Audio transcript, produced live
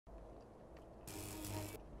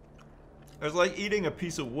It's like eating a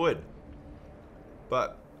piece of wood.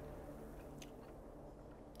 But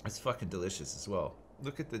it's fucking delicious as well.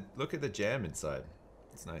 Look at the jam inside.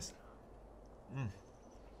 It's nice. Mm.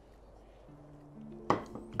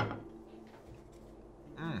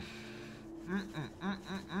 Mm.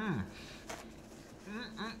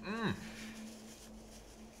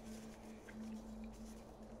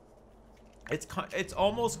 It's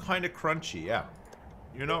almost kind of crunchy, yeah.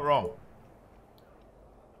 You're not wrong.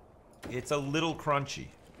 It's a little crunchy.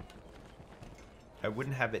 I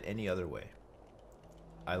wouldn't have it any other way.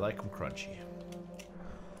 I like them crunchy.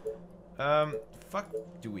 Fuck,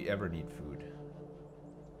 do we ever need food?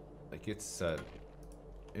 Like it's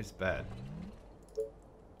bad.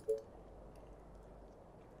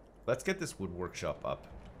 Let's get this wood workshop up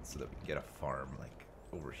so that we can get a farm like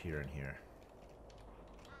over here and here.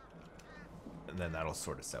 And then that'll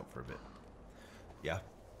sort us out for a bit. Yeah.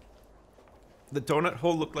 The donut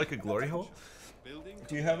hole looked like a glory hole?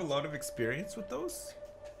 Do you have a lot of experience with those?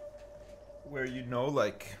 Where you know,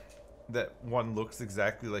 like, that one looks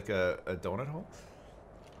exactly like a donut hole?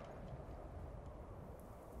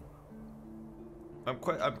 I'm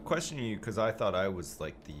questioning you because I thought I was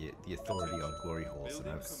like the authority on glory holes, and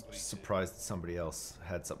I was surprised that somebody else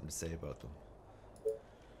had something to say about them.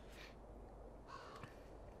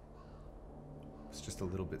 I was just a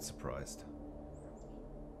little bit surprised.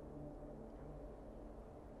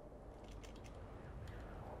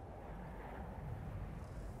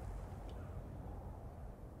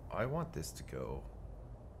 I want this to go.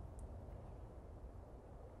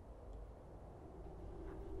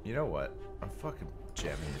 You know what? I'm fucking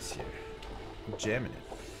jamming this here. I'm jamming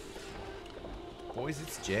it. Boys,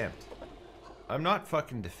 it's jammed. I'm not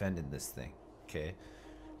fucking defending this thing, okay?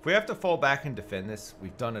 If we have to fall back and defend this,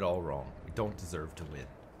 we've done it all wrong. We don't deserve to win.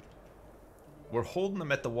 We're holding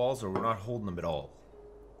them at the walls or we're not holding them at all.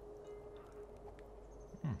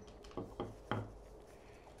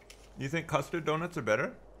 You think custard donuts are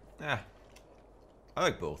better? Yeah. I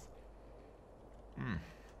like both.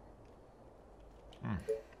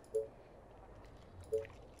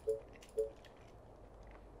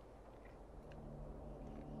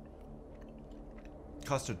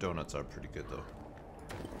 Custard donuts are pretty good though.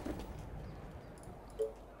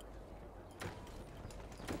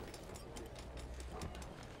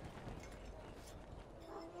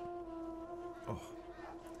 Oh.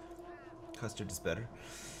 Custard is better.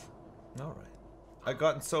 Alright. I've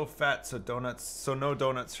gotten so fat, so no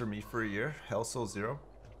donuts for me for a year. Hell Soul Zero.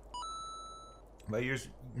 My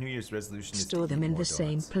New Year's resolution is store them in the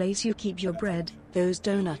same place you keep your bread. Those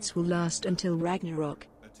donuts will last until Ragnarok.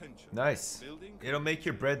 Nice. It'll make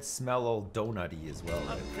your bread smell all donutty as well.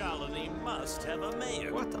 A colony must have a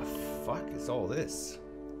mayor. What the fuck is all this?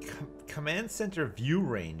 Command center view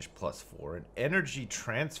range +4 and energy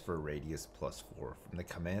transfer radius +4 from the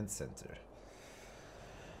command center.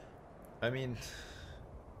 I mean,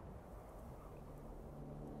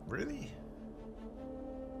 really?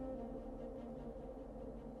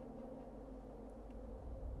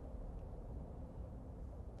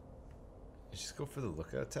 You just go for the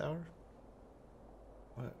lookout tower?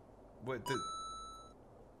 What the...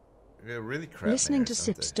 Yeah, really crap. Listening to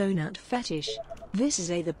Sip's Donut Fetish. This is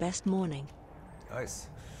the best morning. Nice.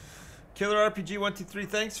 Killer RPG 123,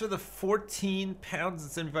 thanks for the 14 pounds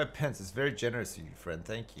and 75 pence. It's very generous of you, friend.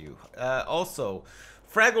 Thank you. Also,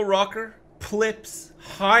 Fraggle Rocker, Plips,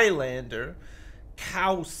 Highlander,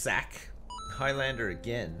 Cowsack, Highlander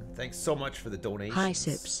again. Thanks so much for the donation. Hi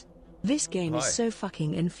Sips. This game is so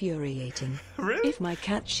fucking infuriating. Really? If my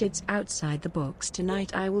cat shits outside the box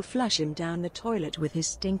tonight, I will flush him down the toilet with his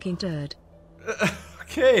stinking turd.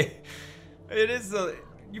 Okay. It is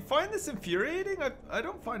you find this infuriating? I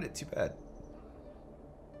don't find it too bad.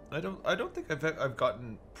 I don't think I've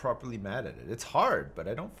gotten properly mad at it. It's hard, but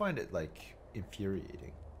I don't find it like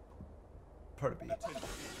infuriating. Pardon me.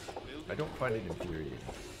 I don't find it infuriating.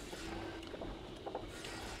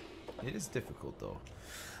 It is difficult though.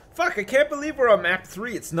 Fuck, I can't believe we're on map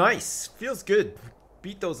 3. It's nice. Feels good.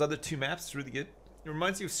 Beat those other 2 maps. It's really good. It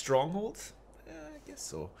reminds you of Stronghold? Yeah, I guess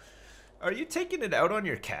so. Are you taking it out on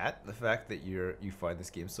your cat? The fact that you find this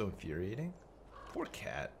game so infuriating? Poor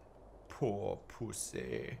cat. Poor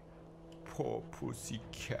pussy. Poor pussy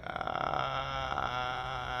cat.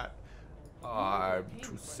 I'm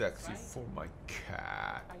too sexy for my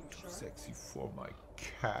cat. Too sexy for my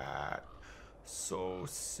cat. So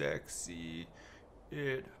sexy.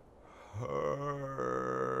 It hurts.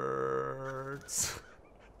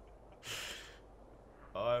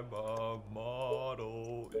 I'm a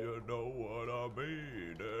model, you know what I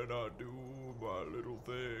mean, and I do my little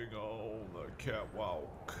thing on the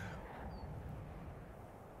catwalk.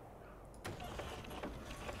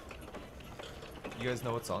 You guys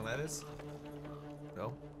know what song that is?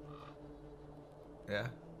 No? Yeah?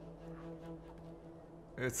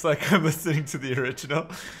 It's like I'm listening to the original.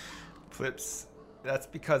 Flips. That's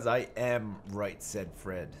because I am Right Said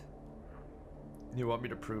Fred. You want me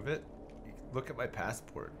to prove it? Look at my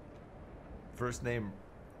passport. First name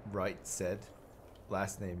Right Said.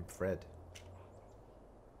 Last name Fred.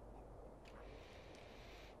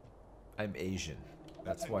 I'm Asian.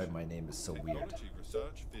 That's why my name is so weird.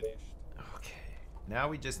 Okay. Now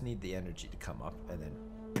we just need the energy to come up and then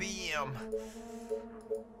BAM!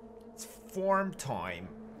 It's farm time.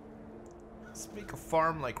 Let's make a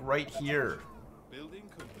farm like right here. Building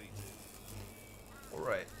completed.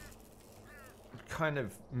 Alright. Kind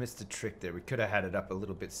of missed a trick there. We could have had it up a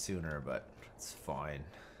little bit sooner, but it's fine.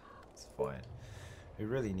 It's fine. We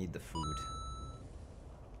really need the food.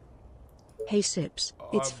 Hey Sips,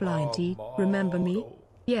 it's Flyinty. Remember me?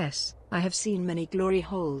 Yes, I have seen many glory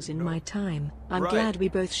holes in my time. I'm glad we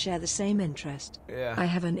both share the same interest. Yeah. I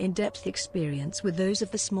have an in-depth experience with those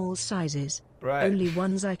of the small sizes. Right. Only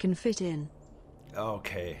ones I can fit in.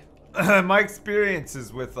 Okay. My experience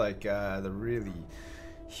is with like the really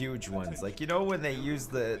huge ones. Like, you know, when they use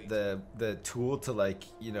the tool to like,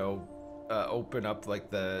 you know, open up like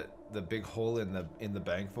the big hole in the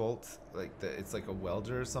bank vault, like it's like a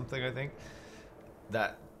welder or something, I think.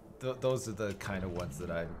 Those are the kind of ones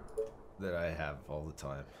that I have all the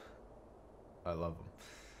time. I love them.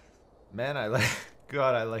 Man, I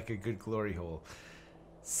like a good glory hole.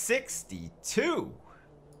 62.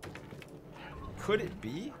 Could it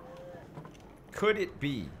be? Could it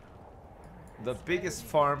be the biggest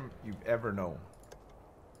farm you've ever known?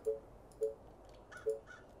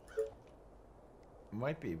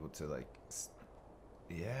 Might be able to like,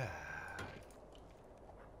 yeah,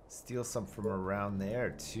 steal some from around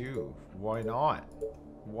there too. Why not?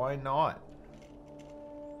 Why not?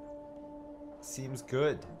 Seems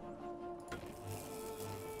good.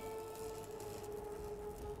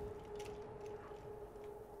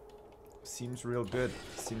 Seems real good.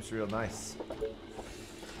 Seems real nice.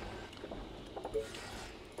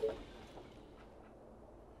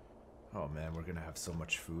 Oh man, we're gonna have so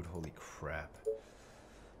much food. Holy crap.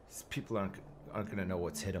 These people aren't gonna know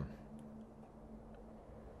what's hit them.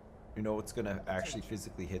 You know what's gonna actually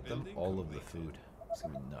physically hit them? All of the food. It's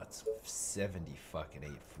gonna be nuts. 70 fucking 8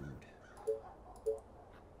 food.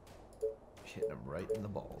 Hitting them right in the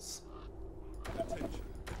balls. Attention.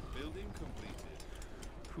 Building completed.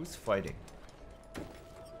 Who's fighting?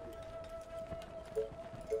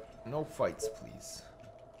 No fights, please.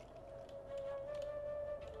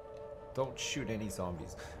 Don't shoot any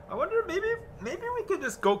zombies. I wonder, maybe we could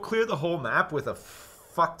just go clear the whole map with a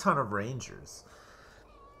fuck ton of rangers.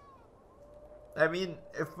 I mean,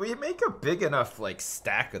 if we make a big enough like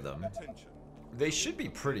stack of them, they should be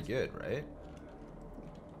pretty good, right?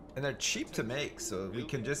 And they're cheap to make, so we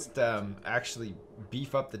can just actually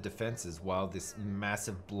beef up the defenses while this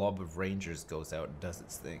massive blob of rangers goes out and does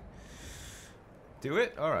its thing. Do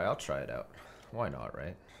it? Alright, I'll try it out. Why not,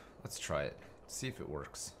 right? Let's try it. See if it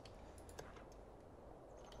works.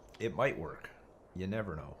 It might work. You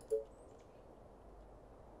never know.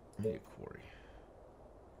 I need a quarry.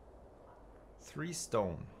 3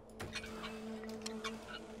 stone.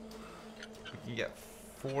 We can get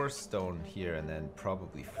 4 stone here and then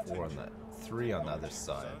probably 4 on that, 3 on the other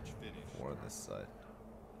side, 4 on this side.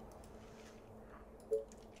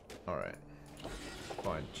 Alright.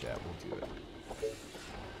 Fine, chat, we'll do it.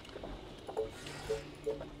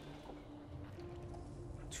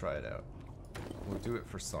 Try it out. We'll do it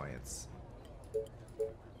for science.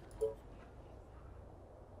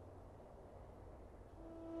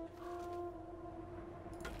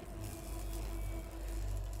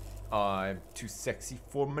 I'm too sexy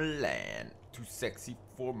for Milan. Too sexy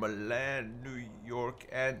for Milan, New York,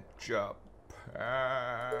 and Japan.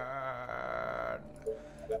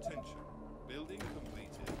 Attention. Building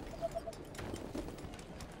completed.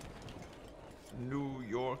 New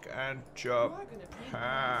York and Japan.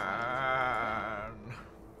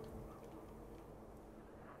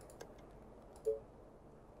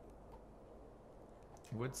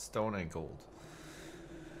 Wood, stone, and gold.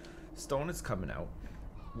 Stone is coming out.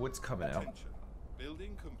 Wood's coming out.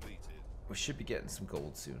 Building completed. We should be getting some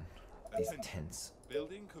gold soon. These tents.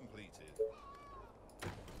 Building completed.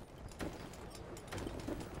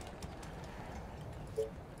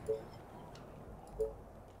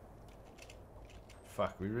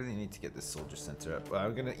 Fuck, we really need to get this soldier center up. Well,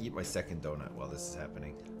 I'm gonna eat my second donut while this is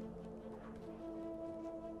happening.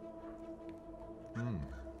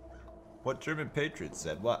 What German patriot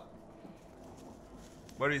said what?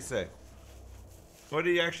 What did he say? What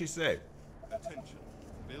did he actually say? Attention.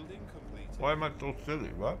 Building completed. Why am I so silly?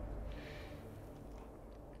 What?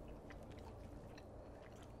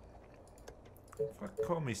 What the fuck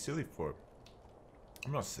call me silly for?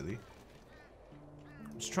 I'm not silly.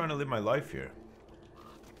 I'm just trying to live my life here.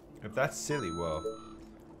 If that's silly, well...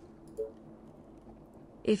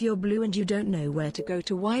 If you're blue and you don't know where to go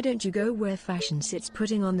to, why don't you go where fashion sits?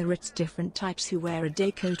 Putting on the Ritz. Different types who wear a day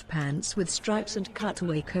coat, pants with stripes and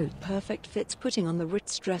cutaway coat, perfect fits. Putting on the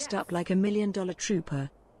Ritz, dressed up like $1 million trooper.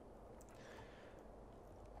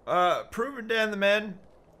 Proven Dan the man.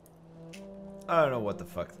 I don't know what the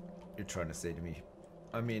fuck you're trying to say to me.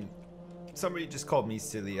 I mean, somebody just called me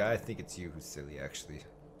silly. I think it's you who's silly, actually.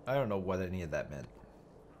 I don't know what any of that meant.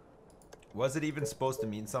 Was it even supposed to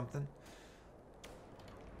mean something?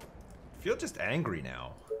 I feel just angry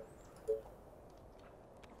now.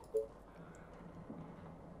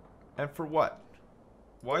 And for what?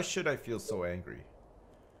 Why should I feel so angry?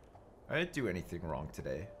 I didn't do anything wrong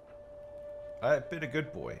today. I've been a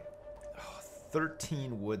good boy. Oh,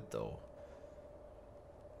 13 wood, though.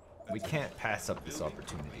 We can't pass up this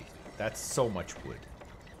opportunity. That's so much wood.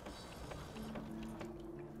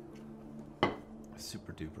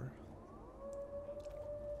 Super duper.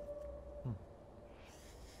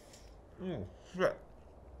 Shit.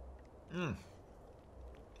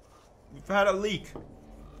 We've had a leak.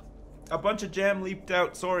 A bunch of jam leaked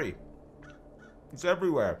out, sorry. It's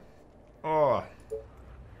everywhere. Oh.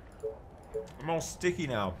 I'm all sticky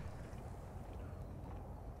now.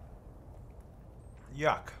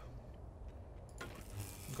 Yuck.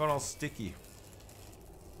 I've gone all sticky.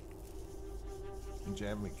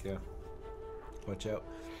 Jam leak, yeah. Watch out.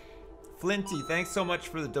 Flinty, thanks so much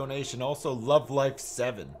for the donation. Also, Love Life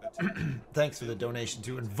 7. Thanks for the donation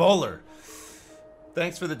too. And Voller,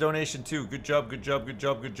 thanks for the donation too. Good job, good job, good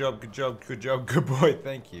job, good job, good job, good job, good boy.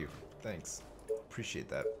 Thank you. Thanks. Appreciate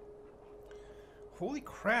that. Holy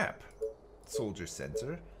crap, Soldier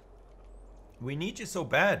Center. We need you so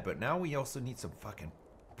bad, but now we also need some fucking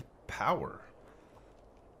power.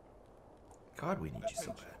 God, we need you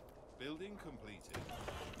so bad. Building completed.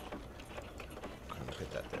 I'm gonna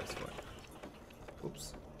hit that there, that's fine.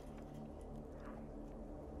 Oops.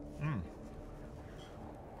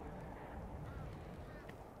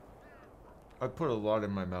 I put a lot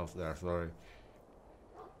in my mouth there, sorry.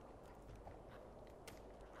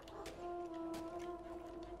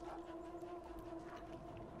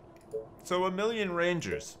 So 1,000,000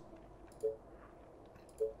 Rangers.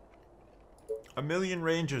 1,000,000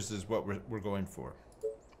 Rangers is what we're going for.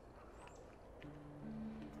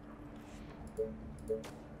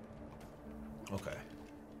 Okay.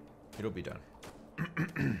 It'll be done.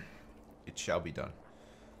 It shall be done.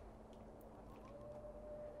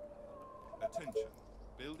 Attention.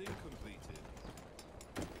 Building completed.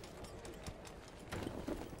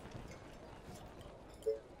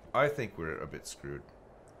 I think we're a bit screwed.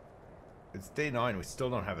 It's day 9, we still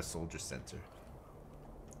don't have a soldier center.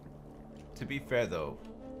 To be fair though,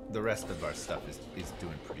 the rest of our stuff is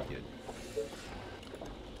doing pretty good.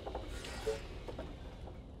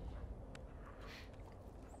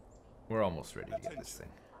 We're almost ready to get this thing.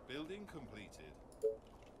 Building completed.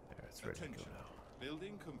 There, it's ready to go now.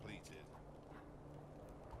 Building completed.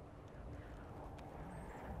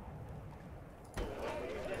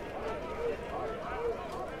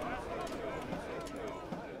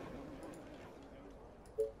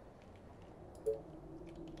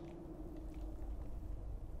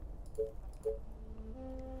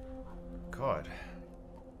 God.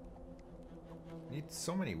 Need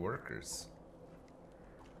so many workers.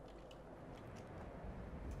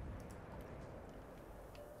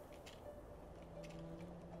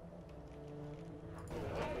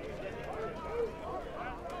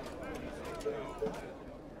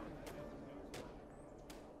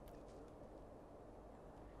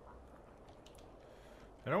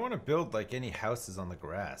 I don't want to build like any houses on the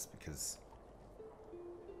grass because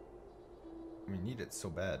we need it so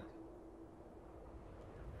bad.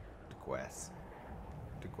 The grass.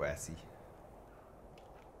 The grassy.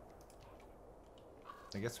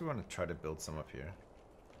 I guess we want to try to build some up here.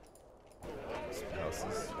 Some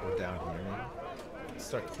houses. Or down here maybe.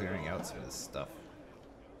 Start clearing out some of this stuff.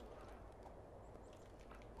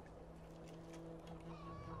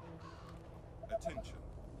 Attention.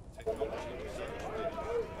 Technology research finished.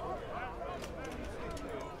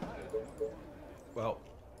 Well,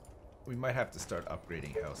 we might have to start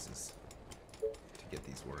upgrading houses to get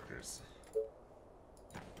these workers.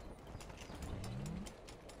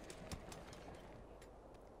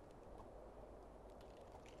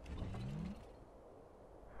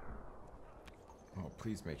 Oh,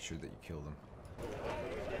 please make sure that you kill them.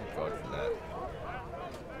 Thank God for that.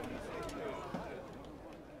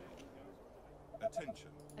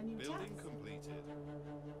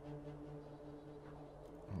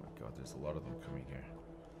 there's a lot of them coming here.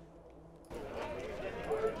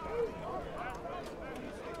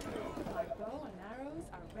 My bow and arrows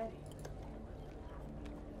are ready.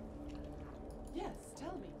 Yes,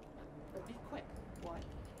 tell me. But be quick. What?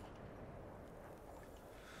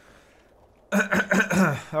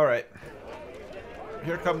 Alright.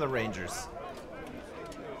 Here come the Rangers.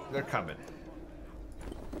 They're coming.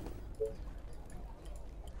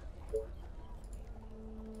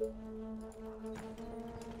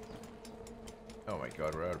 Oh my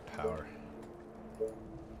god, we're out of power.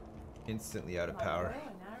 Instantly out of power. My bow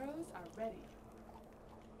and arrows are ready.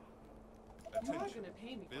 You are Attention. gonna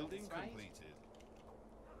pay me for Building this, right? completed.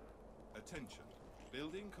 Attention.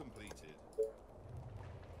 Building completed.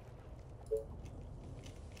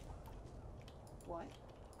 What?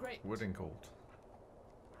 Great. Wood and gold.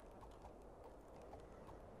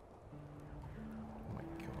 Oh my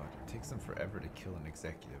god, it takes them forever to kill an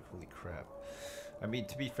executive. Holy crap. I mean,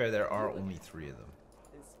 to be fair, there are only 3 of them.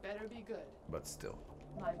 This better be good. But still.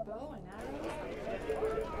 My bow and arrows are ready.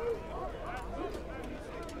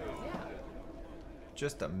 Yeah.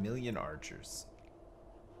 Just a million archers.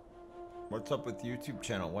 What's up with YouTube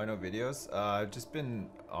channel? Why no videos? I've just been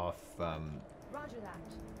off Roger that.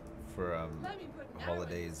 for Let me put an arrow in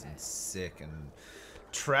holidays his and head. sick and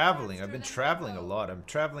traveling. I've been traveling a lot. I'm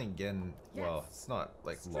traveling again. Well, it's not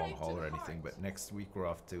like long Straight to haul or the anything, heart. but next week we're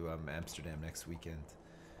off to Amsterdam next weekend.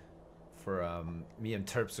 For me and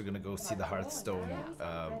Terps are gonna go see the Hearthstone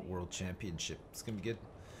World Championship. It's gonna be good.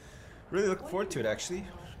 Really looking forward to it. Actually,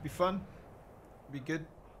 be fun. Be good.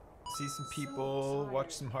 See some people.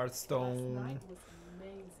 Watch some Last Hearthstone. night was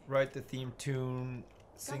amazing. Write the theme tune.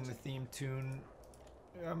 Sing the theme tune.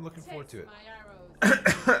 Yeah, I'm looking forward to it.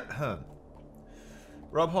 Taste my arrows.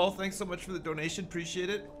 Rob Hall, thanks so much for the donation. Appreciate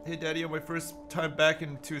it. Hey, Daddy, on my first time back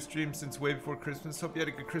into a stream since way before Christmas. Hope you had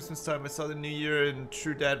a good Christmas time. I saw the new year in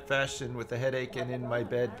true dad fashion with a headache and in my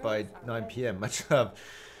bed by 9 p.m. Much love.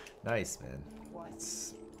 Nice, man. What?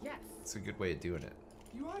 It's Yes. a good way of doing it.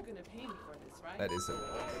 You are gonna pay me for this, right? That is a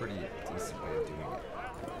pretty decent way of doing it.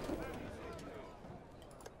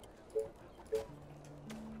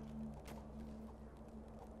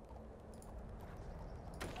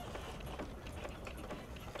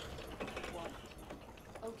 What?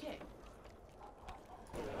 Okay.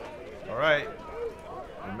 Alright.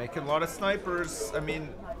 We're making a lot of snipers. I mean,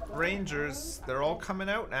 rangers. They're all coming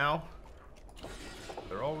out now.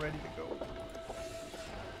 They're all ready to go.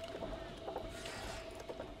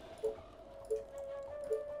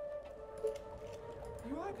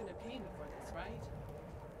 You are gonna pay me for this, right?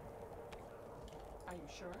 Are you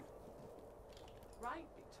sure? Right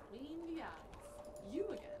between the eyes. You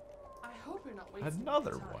again. I hope you're not wasting my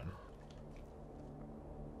Another time. one.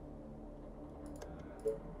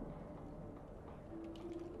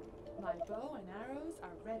 My bow and arrows are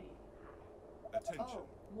ready. Attention. Oh,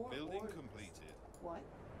 more Building orders. completed. What?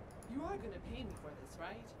 You are gonna pay me for this,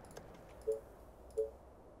 right?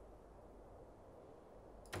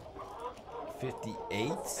 58?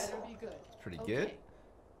 Better be good. Pretty Okay. good.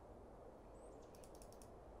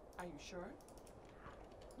 Are you sure?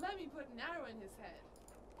 Let me put an arrow in his head.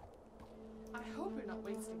 I hope you're not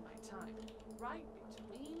wasting my time. Right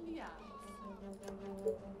between the eyes.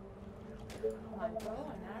 My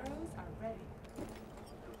bow and arrows are ready.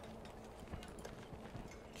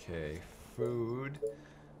 Okay, food.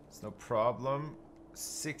 It's no problem.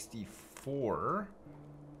 64.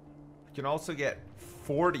 We can also get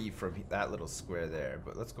 40 from that little square there,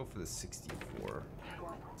 but let's go for the 64.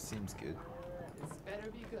 What? Seems good. This better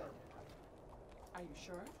be good. Are you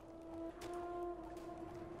sure?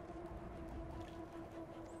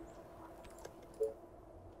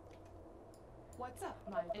 What's up?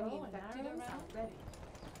 My bow and arrows are ready.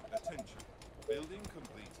 Attention. Building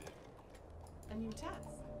completed. A new task.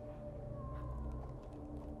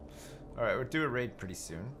 Alright, we'll do a raid pretty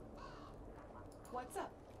soon. What's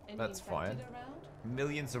up? Any That's infected fine. around?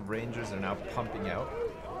 Millions of rangers are now pumping out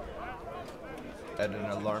at an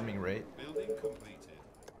alarming rate. Building completed.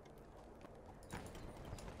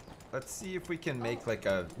 Let's see if we can make like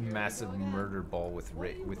a massive murder ball with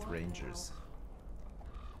rangers.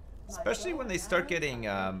 Especially when they start getting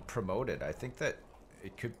promoted. I think that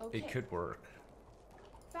it could work.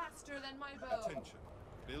 Faster than my bow. Attention.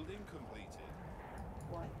 Building completed.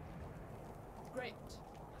 What? Great.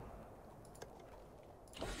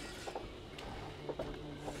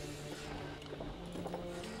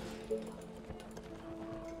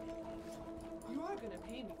 You are gonna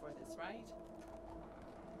pay me for this, right?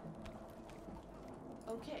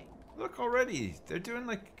 Okay. Look already, they're doing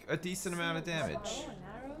like a decent amount of damage. Bow and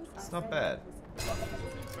arrows It's are not ready. bad.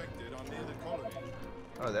 Infected on near the colony.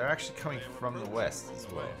 Oh, they're actually coming from the west as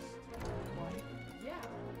well.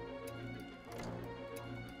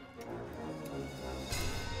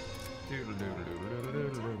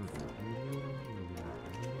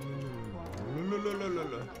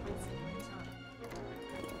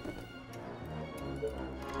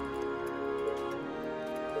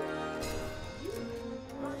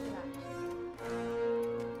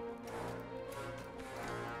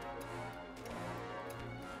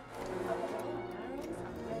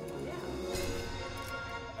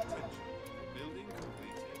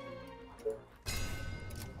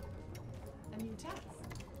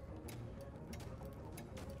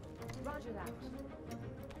 Roger that.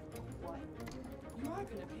 What? You are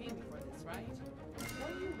gonna pay me for this, right? What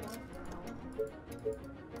do you want now?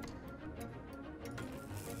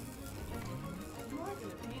 You are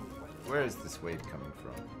gonna pay me for this. Where is this wave coming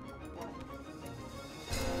from? What?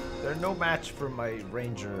 They're no match for my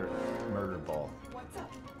ranger murder ball. What's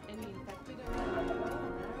up? Any infected around? The bow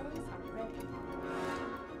and arrows are ready.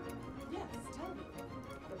 Yes, tell me.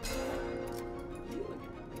 The bow. You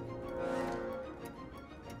again.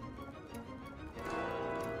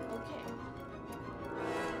 Okay.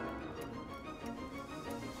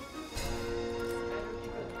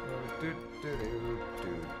 This better be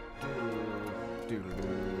good.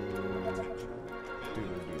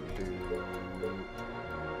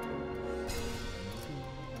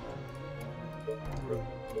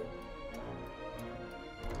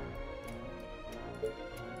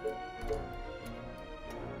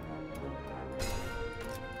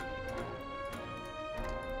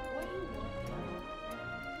 What do you want now?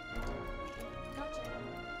 Gotcha.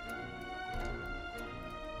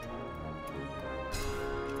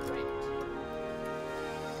 Great.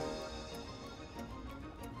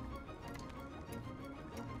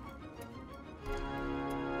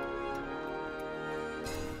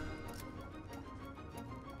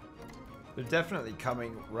 They're definitely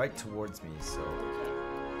coming right towards me, so...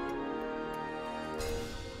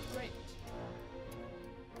 Great.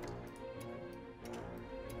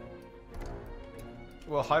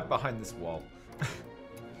 Well, hide behind this wall.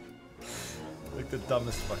 Like the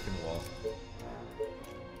dumbest fucking wall.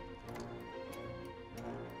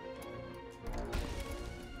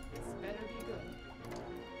 This better be good.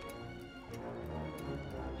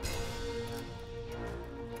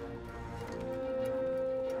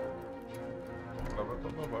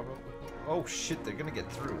 Oh shit, they're gonna get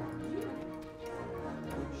through.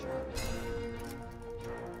 Sure.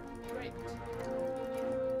 Great.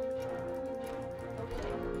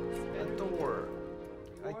 Okay. This The better be door.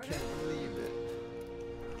 good. I Order? can't believe it.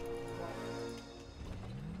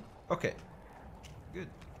 Okay. Good.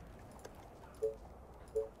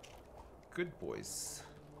 Good boys.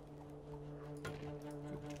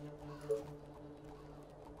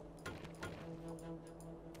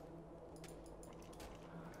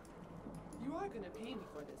 You are gonna pay me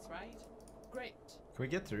for this, right? Great. Can we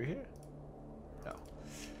get through here? No.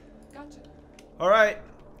 Gotcha. Alright.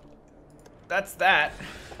 That's that.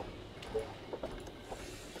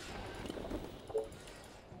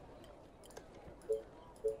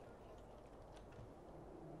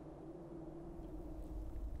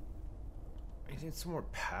 I need some more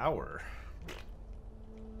power.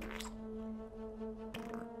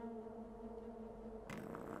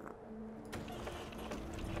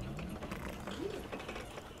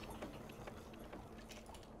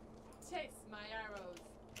 Taste my arrows.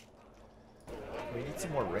 We need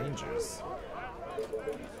some more rangers.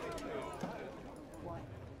 What?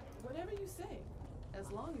 Whatever you say.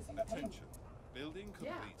 As long as you pay me. Attention. Building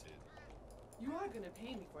Yeah. completed. You are gonna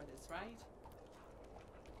pay me for this, right?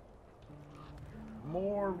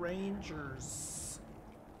 More rangers.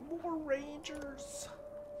 More rangers.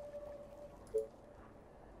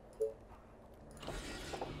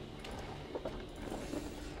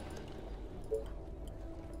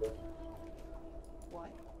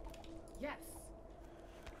 What? Yes.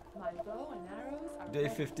 My bow and arrows are Day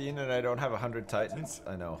ready. 15 and I don't have 100 titans?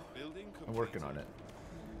 I know. Building completed. I'm working on it.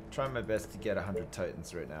 Trying my best to get 100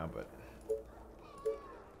 titans right now, but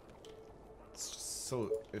it's just so,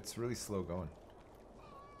 it's really slow going.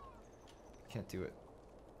 Can't do it.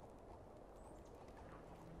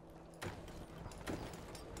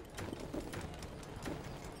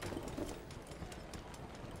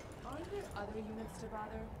 Aren't there other units to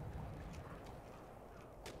bother?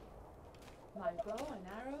 My bow and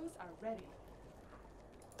arrows are ready.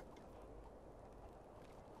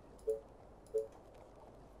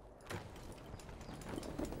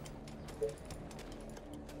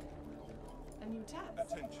 A new task.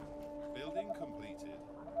 Attention. Building completed.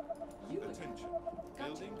 You again. Attention. Gotcha.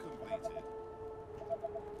 Building completed.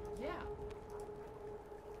 Yeah.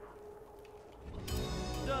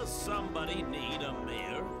 Does somebody need a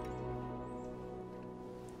mayor?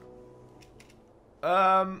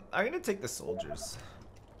 I'm gonna take the soldiers.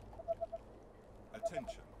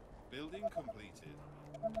 Attention. Building completed.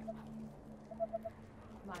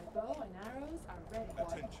 My bow and arrows are ready.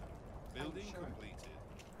 Attention. Building sure. completed.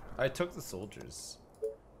 I took the soldiers.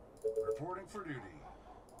 Reporting for duty.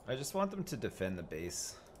 I just want them to defend the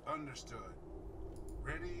base. Understood.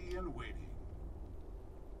 Ready and waiting.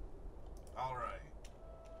 All right.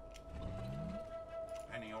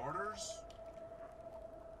 Any orders?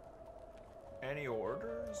 Any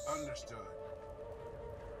orders? Understood.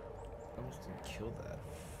 I almost didn't kill that.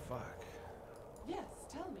 Fuck. Yes,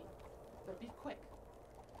 tell me. But be quick.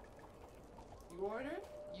 You order,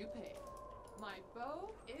 you pay. My bow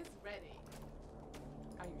is ready.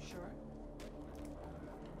 Are you sure?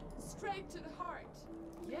 Straight to the heart.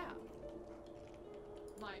 Yeah.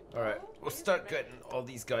 My bow Alright, we'll is start ready. getting all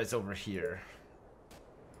these guys over here.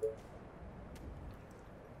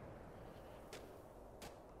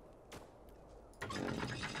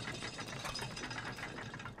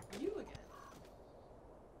 You again.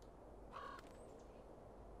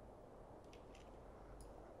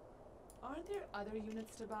 Aren't there other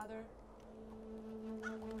units to bother?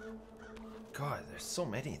 God, there's so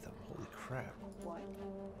many of them. Holy crap. What?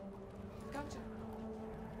 Gotcha.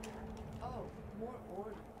 Oh, more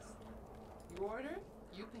orders. You order,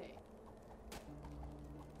 you pay.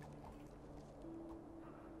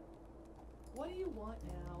 What do you want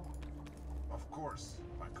now? Of course,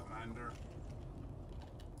 my commander.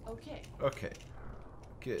 Okay, Okay.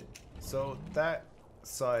 Good. So that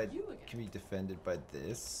side You again. can be defended by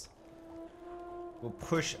this. We'll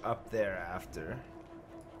push up there after.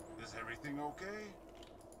 Is everything okay?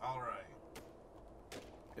 All right.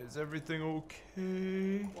 Is everything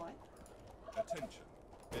okay? what? Attention.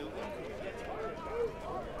 Building completed.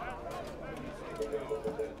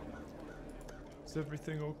 Is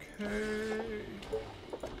everything okay?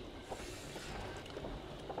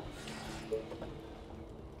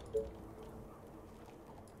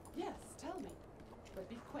 Yes, tell me. But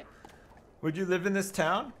be quick. Would you live in this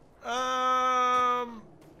town?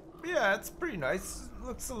 Yeah, it's pretty nice.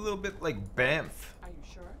 Looks a little bit like Banff. Are you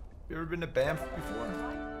sure? You ever been to Banff before?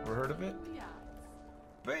 Right? Or heard of it? Yeah.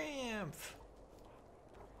 Banff!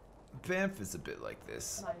 Banff is a bit like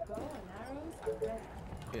this. My bow and arrows are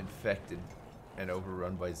ready. Infected and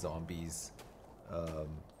overrun by zombies.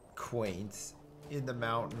 Quaint. In the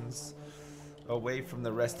mountains. Away from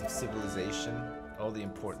the rest of civilization. All the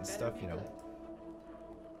important stuff, you know.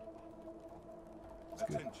 It's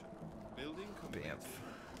good. Attention. Building completed. Banff.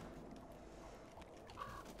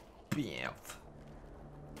 Banff.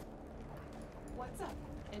 What's up?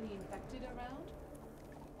 Any infected around?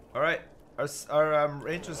 Alright. Our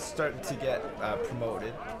ranger's starting to get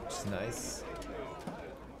promoted, which is nice.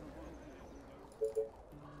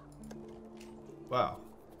 Wow.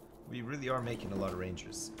 We really are making a lot of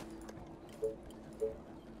rangers.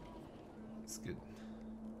 It's good.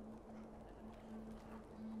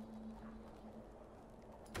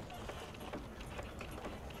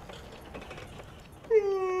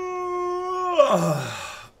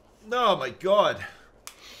 Oh my god.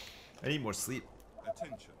 I need more sleep.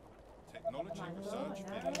 Attention. Technology My bow research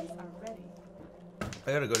and finished. arrows are ready.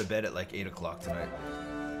 I gotta go to bed at like 8 o'clock tonight.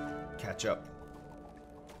 Catch up.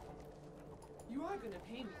 You are gonna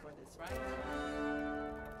pay me for this, right?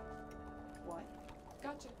 What?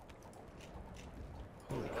 Gotcha.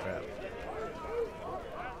 Holy crap.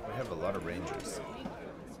 We have a lot of rangers. Pay me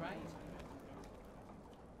for this, right?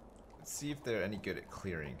 Let's see if they're any good at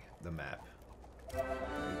clearing the map.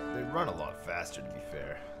 They run a lot faster, to be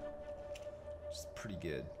fair. Which is pretty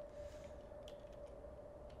good.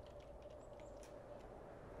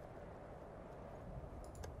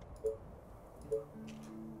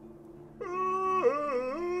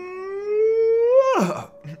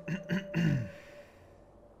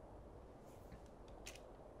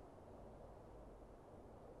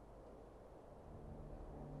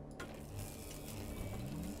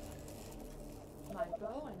 My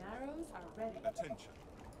bow and arrows are ready. Attention.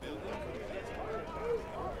 Building completed.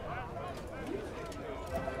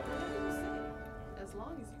 Whatever you say, as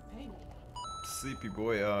long as you pay me. Sleepy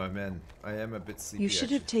boy, oh man, I am a bit sleepy. You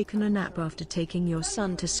should have actually. taken a nap after taking your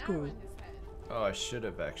son to Arrow school. in his head. Oh, I should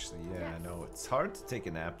have actually. Yeah, I know. It's hard to take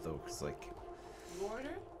a nap though, cause like You order?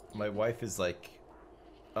 my wife is like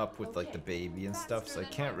up with like the baby and stuff, so I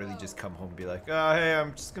can't really just come home and be like, oh hey,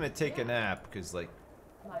 I'm just gonna take a nap, cause like,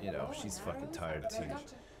 My you know, bow she's and fucking arrows tired are too. ready.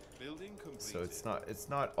 Building completed. So it's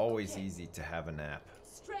not always easy to have a nap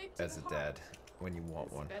Straight to as the a heart. dad when you want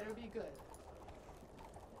This one. better be good.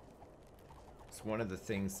 It's one of the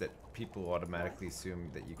things that people automatically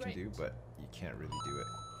assume that you can Great. do, but you can't really do it.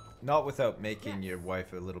 Not without making Yes. your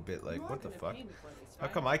wife a little bit like, You're what the gonna fuck? pay me for this, How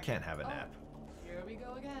right? come I can't have a Oh, nap? Here we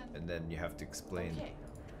go again. And then you have to explain Okay.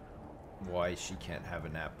 why she can't have a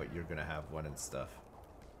nap, but you're gonna have one and stuff.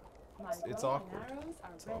 My It's bow awkward. and arrows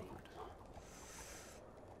are It's ready. awkward.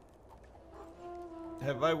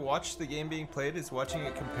 Have I watched the game being played? Is watching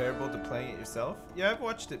it comparable to playing it yourself? Yeah, I've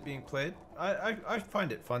watched it being played. I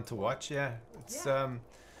find it fun to watch. Yeah,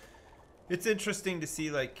 it's interesting to see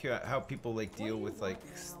like how people like deal with like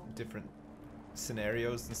different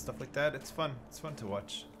scenarios and stuff like that. It's fun. It's fun to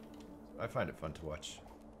watch. I find it fun to watch.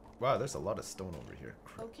 Wow, there's a lot of stone over here.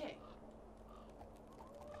 Crap. Okay.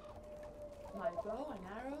 My bow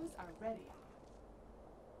and arrows are ready.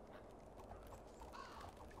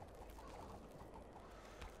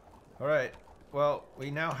 All right. Well,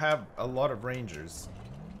 we now have a lot of rangers.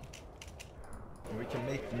 And we can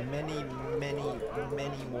make many, many,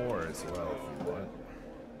 many more as well if we want.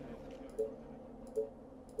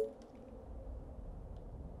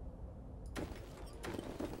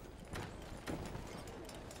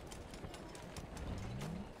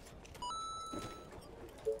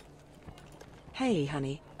 Hey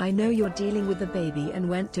honey, I know you're dealing with the baby and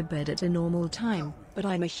went to bed at a normal time, but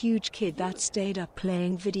I'm a huge kid that stayed up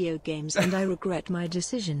playing video games and I regret my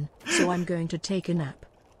decision, so I'm going to take a nap.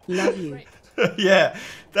 Love you. Great. Yeah,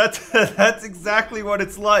 that's exactly what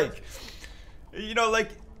it's like. You know, like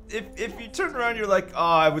if you turn around, you're like, oh,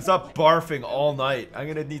 I was up barfing all night. I'm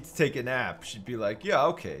gonna need to take a nap. She'd be like, yeah,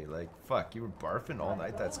 okay. Like, fuck, you were barfing all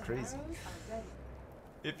night. That's crazy. Arrows are ready.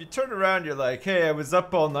 If you turn around, you're like, hey, I was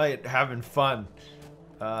up all night having fun.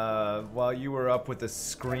 While you were up with a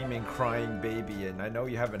screaming, crying baby, and I know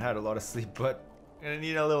you haven't had a lot of sleep, but I'm gonna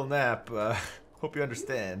need a little nap. Hope you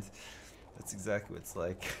understand. That's exactly what it's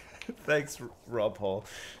like. Thanks, Rob Hall.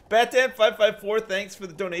 Batdan554, thanks for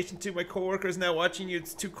the donation too. My coworker is now watching you.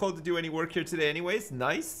 It's too cold to do any work here today anyways.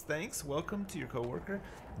 Nice, thanks. Welcome to your coworker.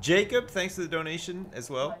 Jacob, thanks for the donation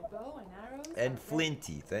as well. My bow and arrows And are ready.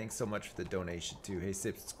 Flinty, thanks so much for the donation too. Hey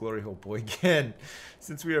Sips, it's Glory Hole Boy again.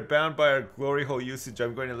 Since we are bound by our Glory Hole usage,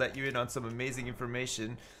 I'm going to let you in on some amazing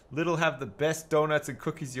information. Little have the best donuts and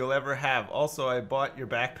cookies you'll ever have. Also, I bought your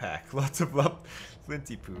backpack. Lots of love,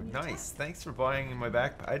 Flinty Poo. Nice, thanks for buying my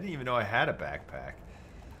backpack. I didn't even know I had a backpack.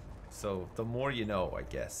 So, the more you know, I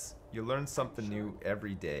guess. You learn something new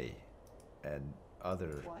every day. And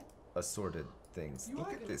other What? assorted things. You Look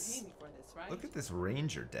are at gonna this. pay me for this, right? Look at this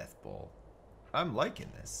Ranger Death Ball. I'm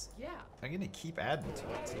liking this. Yeah. I'm gonna keep adding to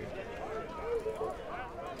it too.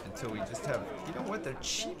 Until we just have, you know what? They're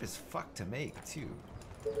cheap as fuck to make too.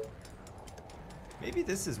 Maybe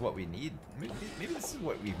this is what we need. Maybe this is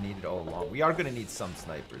what we've needed all along. We are gonna need some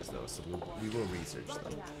snipers though, so we will research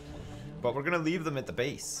them. But we're gonna leave them at the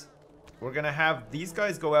base. We're gonna have these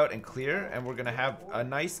guys go out and clear, and we're gonna have a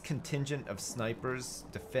nice contingent of snipers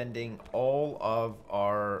defending all of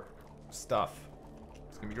our stuff.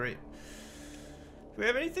 It's gonna be great. Do we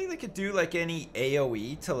have anything that could do like any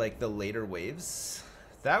AoE to like the later waves?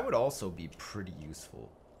 That would also be pretty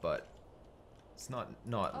useful, but it's not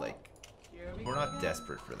like Here we we're go not again.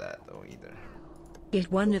 desperate for that though either.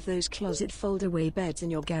 Get one of those closet fold-away beds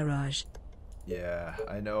in your garage. Yeah,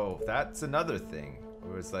 I know. That's another thing. It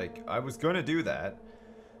was like I was gonna do that,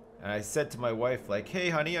 and I said to my wife like, "Hey,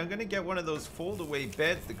 honey, I'm gonna get one of those fold-away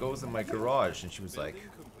beds that goes in my garage," and she was like,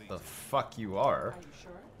 "The fuck you are?" Are you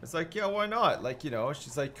sure? It's like, yeah, why not? Like, you know,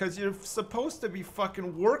 she's like, because you're supposed to be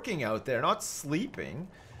fucking working out there, not sleeping.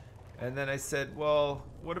 And then I said, well,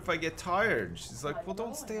 what if I get tired? She's like, well,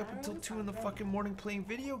 don't stay up until 2 in the fucking morning playing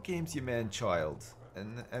video games, you man-child.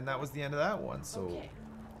 And that was the end of that one. So, Okay.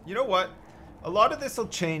 you know what? A lot of this will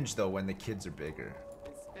change, though, when the kids are bigger.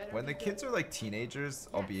 This better When be the good. kids are like teenagers,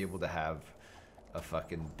 I'll be able to have a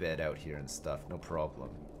fucking bed out here and stuff, no problem.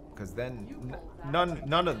 Because then none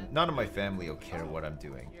of my family will care what I'm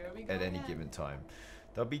doing at any given time.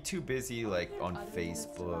 They'll be too busy like on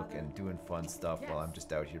Facebook and doing fun stuff while I'm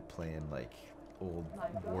just out here playing like old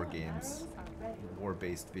war games,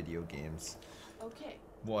 war-based video games, Okay.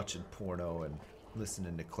 watching porno and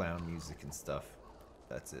listening to clown music and stuff.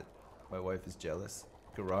 That's it. My wife is jealous.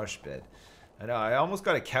 Garage bed. I know, I almost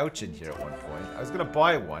got a couch in here at one point. I was gonna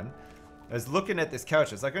buy one. I was looking at this couch.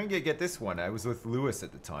 I was like, I'm gonna get this one. I was with Lewis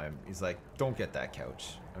at the time. He's like, don't get that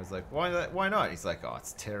couch. I was like, why not? He's like, oh,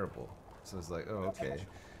 it's terrible. So I was like, oh, okay.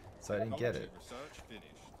 So I didn't get it. Research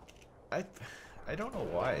finished. I don't know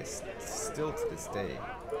why. Still to this day,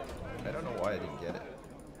 I don't know why I didn't get it.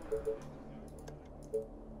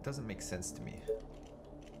 It doesn't make sense to me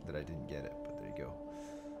that I didn't get it, but there you go.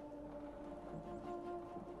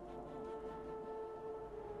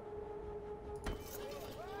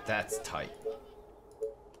 That's tight.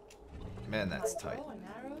 Man, that's tight. Bow and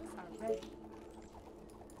arrows ready.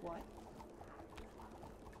 What?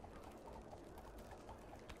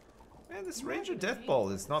 Man, this Ranger Death Ball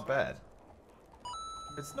is not bad.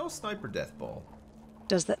 It's no Sniper Death Ball.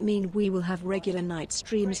 Does that mean we will have regular night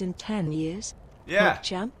streams in 10 years? Yeah.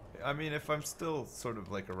 Champ? I mean, if I'm still sort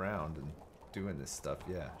of like around and doing this stuff,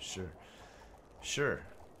 yeah, sure. Sure.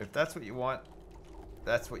 If that's what you want,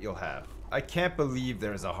 that's what you'll have. I can't believe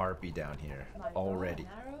there's a harpy down here already.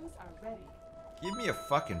 Arrows are ready. Give me a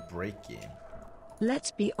fucking break game.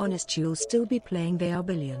 Let's be honest, you'll still be playing They Are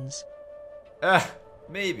Billions.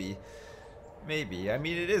 Maybe. Maybe. I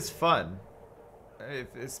mean, it is fun.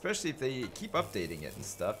 Especially if they keep updating it and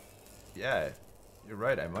stuff. Yeah, you're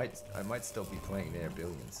right. I might still be playing They Are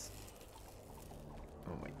Billions.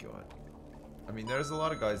 Oh my god. I mean, there's a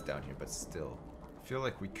lot of guys down here, but still, I feel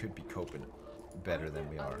like we could be coping better than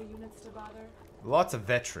we are. Other units to bother? Lots of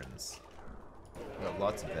veterans. We got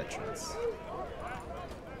lots of veterans.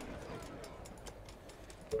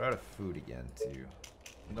 We're out of food again, too.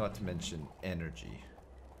 Not to mention energy.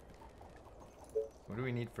 What do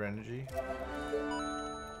we need for energy?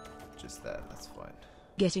 Just that, that's fine.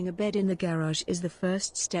 Getting a bed in the garage is the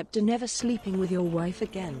first step to never sleeping with your wife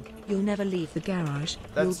again. You'll never leave the garage.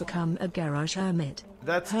 You'll become a garage hermit.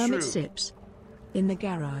 That's Hermit true. Sips. In the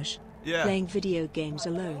garage. Yeah. Playing video games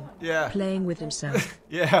alone. Yeah. Playing with himself.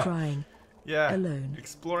 Yeah. Crying. Yeah. Alone.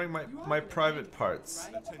 Exploring my private parts.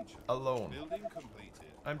 Attention. Alone. Building completed.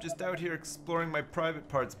 I'm just out here exploring my private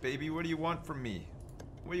parts, baby. What do you want from me?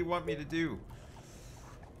 What do you want me to do?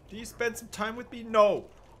 Do you spend some time with me? No.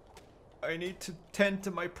 I need to tend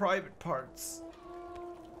to my private parts.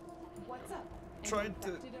 What's up?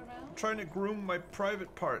 Trying to groom my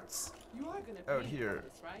private parts. You are gonna out pay here. for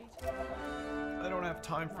this, right? I don't have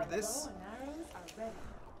time for My this. bow and arrows are ready.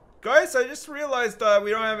 Guys, I just realized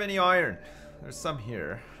we don't have any iron. There's some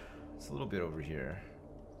here. It's a little bit over here.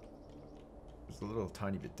 There's a little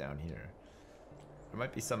tiny bit down here. There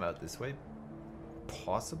might be some out this way.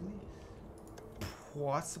 Possibly.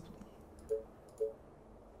 Possibly.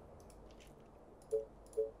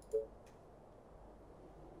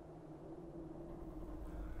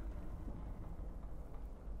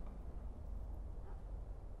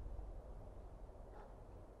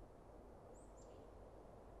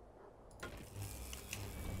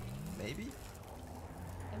 Maybe?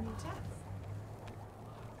 A new task.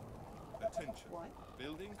 Attention. What?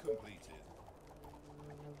 Building completed.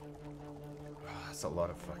 That's a lot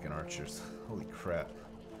of fucking archers. Holy crap.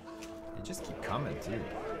 They just keep coming, too. You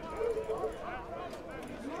are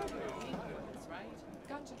gonna pay for this, right?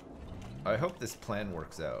 Gotcha. I hope this plan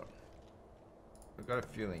works out. I've got a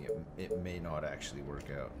feeling it may not actually work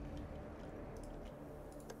out.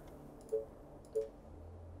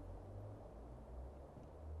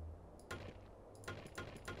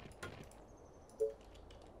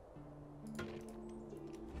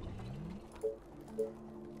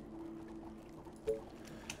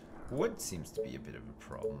 Wood seems to be a bit of a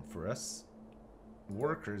problem for us.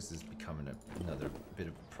 Workers is becoming another bit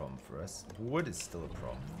of a problem for us. Wood is still a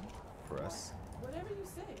problem for us. Whatever you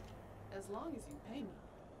say, as long as you pay me.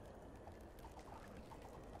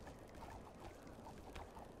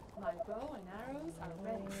 My bow and arrows are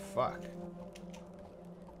ready. Fuck.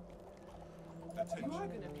 Attention. You are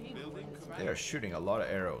gonna pay me Building for this, They right? are shooting a lot of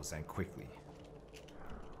arrows and quickly.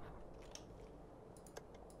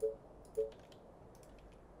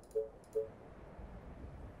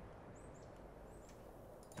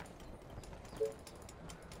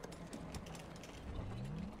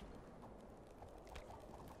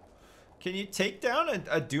 Can you take down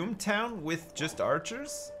a Doom town with just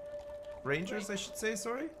archers? Rangers, I should say,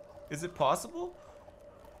 sorry? Is it possible?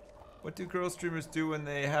 What do girl streamers do when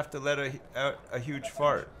they have to let out a huge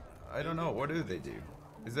fart? I don't know. What do they do?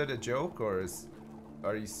 Is that a joke, or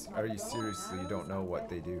are you seriously you don't know what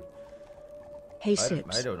they do? Hey I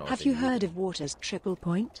Sips, don't know have if you they do. heard of water's triple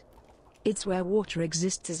point? It's where water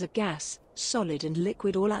exists as a gas, solid and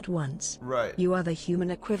liquid all at once. Right. You are the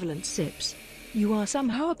human equivalent, Sips. You are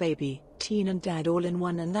somehow a baby, teen and dad all in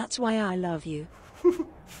one, and that's why I love you.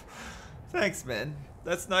 Thanks, man.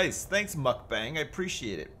 That's nice. Thanks, Mukbang. I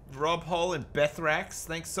appreciate it. Rob Hall and Bethrax,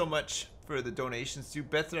 thanks so much for the donations too.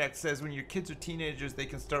 Bethrax says when your kids are teenagers, they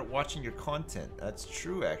can start watching your content. That's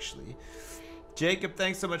true, actually. Jacob,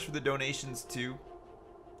 thanks so much for the donations too.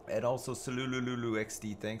 And also Salulululu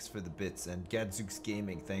XD, thanks for the bits. And Gadzooks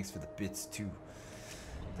Gaming, thanks for the bits too.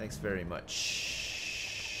 Thanks very much.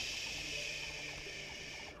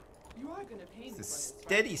 You are gonna pay me It's for a this, right?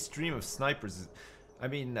 steady stream of snipers. I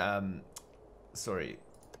mean, sorry,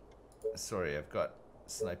 I've got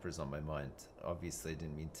snipers on my mind. Obviously, I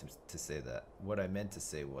didn't mean to say that. What I meant to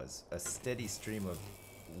say was a steady stream of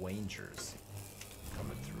Rangers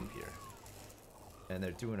coming through here. And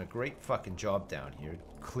they're doing a great fucking job down here,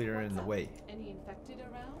 clearing the way. Any infected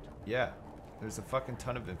around? Yeah, there's a fucking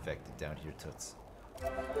ton of infected down here, Toots.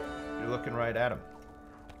 You're looking right at them.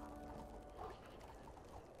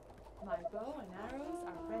 My bow and arrows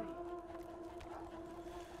are ready.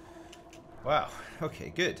 Wow,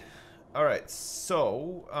 okay, good. Alright,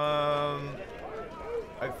 so,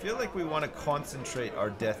 I feel like we want to concentrate our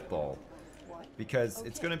death ball. Because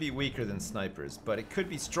it's going to be weaker than snipers, but it could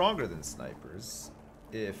be stronger than snipers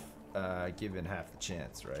if given half the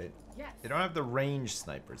chance, right? Yes. They don't have the range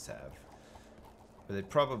snipers have. But they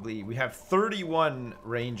probably... We have 31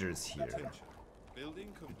 rangers here, Attention.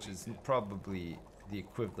 Building which is completed. probably the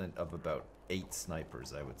equivalent of about 8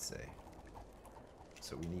 snipers, I would say.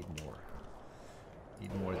 So we need more.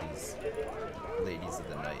 Need more of these ladies of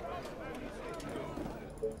the night.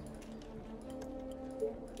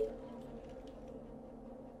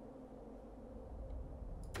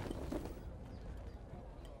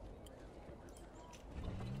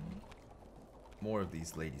 More of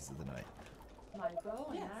these ladies of the night. My bow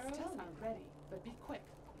and arrows are ready, but be quick.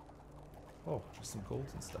 Oh, there's some gold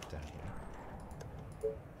and stuff down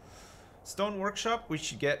here. Stone workshop we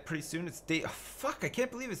should get pretty soon. It's day... Oh, fuck, I can't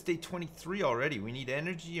believe it's day 23 already. We need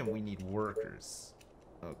energy and we need workers.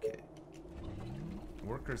 Okay.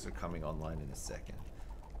 Workers are coming online in a second.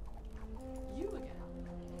 You again.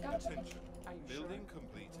 Gotcha. Attention. Are you Building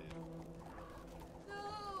completed. sure?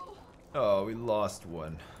 No. Oh, we lost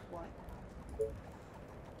one. What?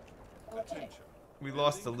 Okay. Attention. We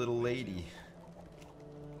lost a little lady.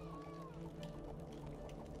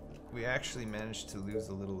 We actually managed to lose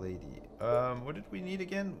a little lady. What did we need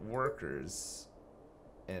again? Workers.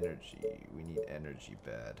 Energy. We need energy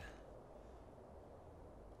bad.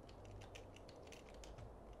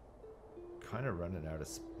 Kind of running out of...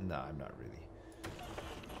 Nah, I'm not really.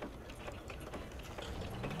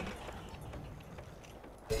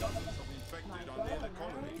 Dozens of infected on near the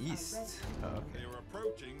colony. East. Oh, okay. They are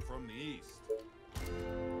approaching from the east.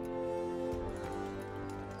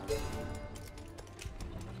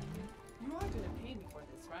 You are gonna pay me for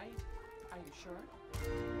this, right? Are you sure?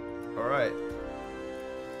 Alright.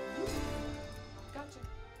 Gotcha.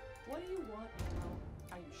 What do you want now?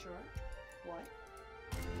 Are you sure? What?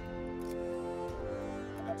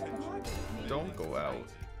 Attention. You are gonna pay me. Don't go out.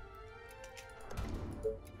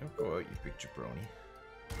 Don't go out, you big jabroni.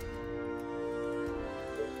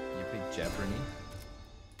 You big jabroni.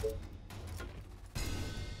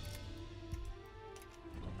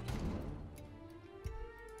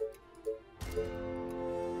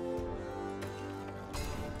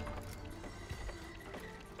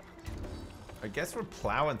 I guess we're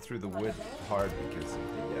plowing through the wood hard because of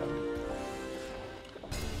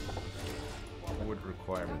the wood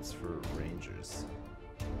requirements for rangers.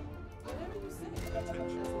 Whatever you say.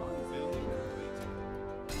 Attention. As long as Building completed.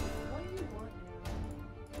 what do you want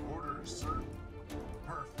now? Orders, sir.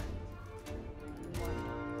 Perfect. What?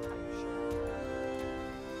 Are you sure?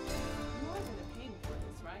 You are gonna pay me for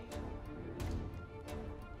this, right?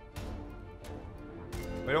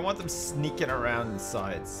 We don't want them sneaking around the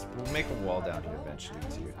sides. We'll make a wall down here eventually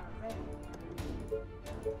too. Arrows are ready.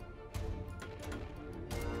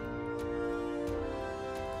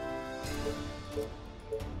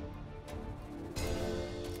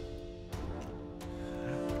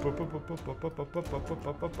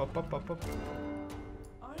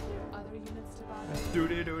 Are there other units to buy?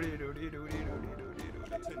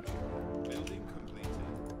 Attention. Building completed.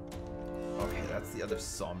 Okay, that's the other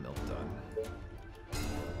sawmill done.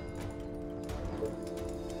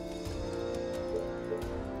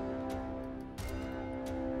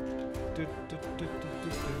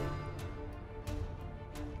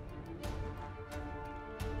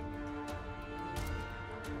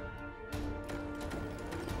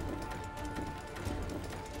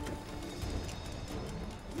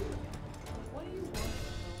 What do you want?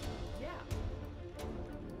 Yeah.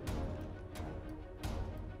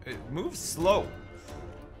 It moves slow.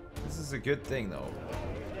 This is a good thing though.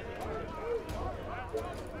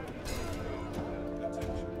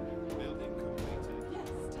 Attention. Building completed.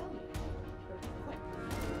 Yes, tell me. But be quick.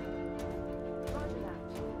 Roger that.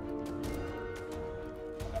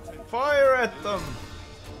 Attention. Fire at them!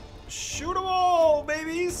 Shoot them all,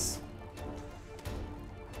 babies!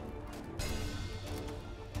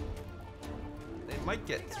 They might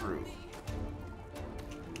get through.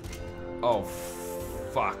 Oh,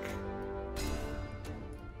 fuck.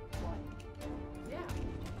 What? Yeah.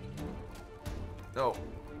 No.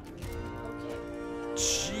 Okay.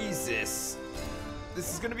 Jesus.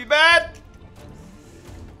 This is gonna be bad!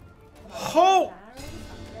 Oh! Arrows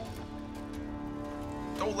are ready.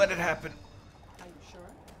 Oh, Don't let it happen. Are you sure?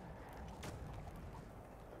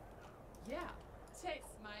 Yeah. Taste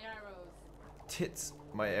my arrows. Tits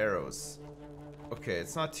my arrows. Okay,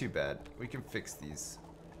 it's not too bad. We can fix these.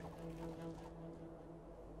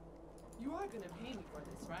 You are gonna pay me for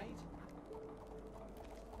this, right?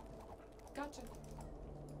 Gotcha.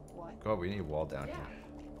 What? God, we need a wall down Yeah. here.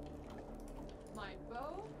 My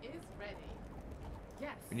bow is ready.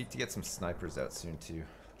 Yes. We need to get some snipers out soon too.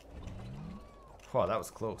 Oh, that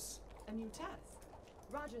was close. A new task.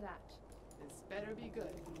 Roger that. This better be good.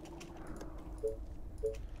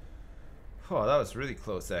 Oh, that was really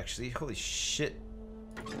close actually. Holy shit.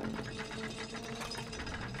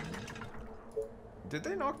 Did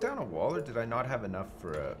they knock down a wall or did I not have enough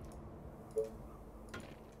for a...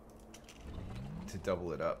 to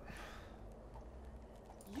double it up?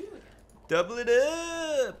 You again. Double it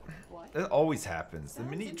up! What? That always happens. The Sounds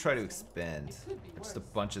minute you try to interesting. expand, It could be just a worse.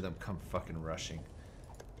 bunch of them come fucking rushing.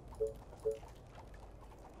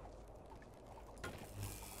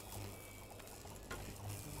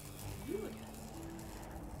 You again.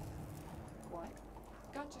 What?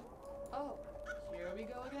 Gotcha. Oh, here we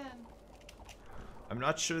go again. I'm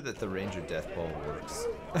not sure that the Ranger Death Ball works.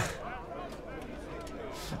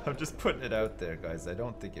 I'm just putting it out there, guys. I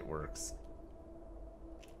don't think it works.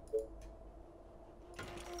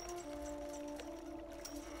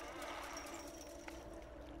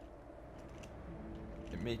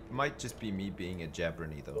 It might just be me being a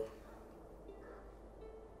jabroni, though.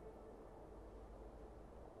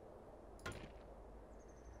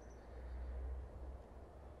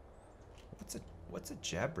 What's a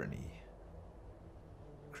jabroni?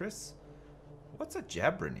 Chris? What's a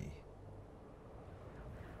jabroni?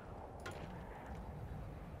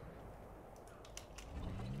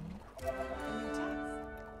 A new task.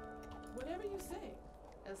 Whatever you say,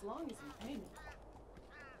 as long as you pay me.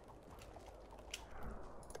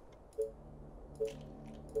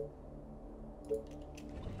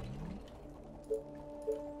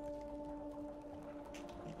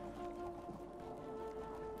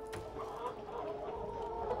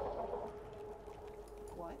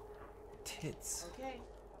 What? Tits. Okay,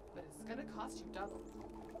 but it's gonna cost you double.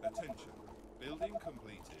 Attention. Building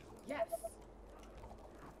completed. Yes.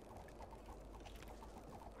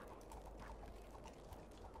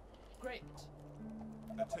 Great.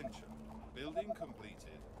 Attention. Building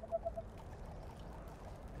completed.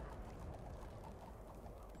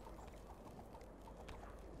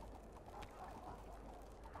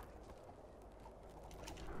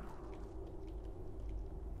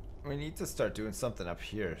 We need to start doing something up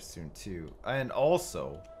here soon too. And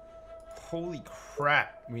also, holy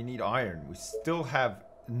crap, we need iron. We still have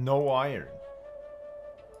no iron.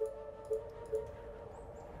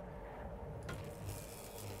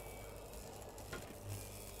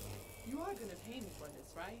 You are gonna pay me for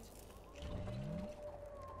this, right?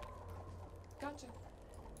 Gotcha.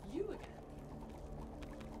 You again.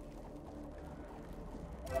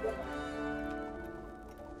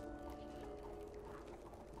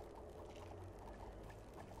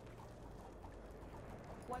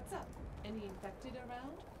 What's up? Any infected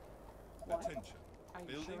around? What? Attention. Are you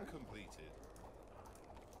Building sure? completed.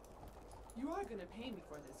 You are gonna pay me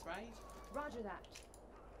for this, right? Roger that.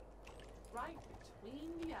 Right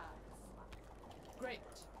between the eyes. Great.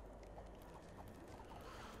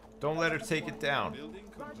 Don't let her take it down. Building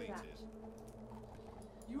Roger completed. that.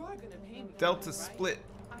 You are gonna pay me for Delta this, right? split.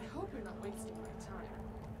 I hope you're not wasting my time.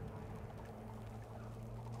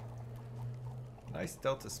 Nice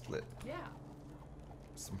delta split. Yeah.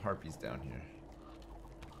 Some harpies down here.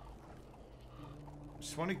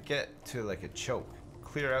 Just want to get to like a choke.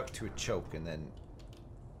 Clear out to a choke and then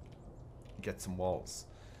get some walls.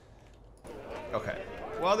 Okay.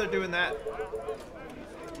 While they're doing that,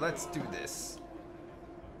 let's do this.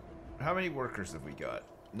 How many workers have we got?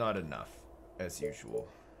 Not enough, as usual.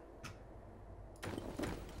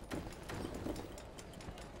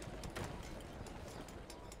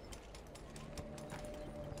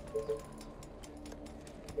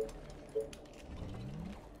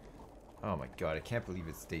 Oh my god, I can't believe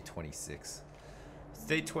it's day 26. It's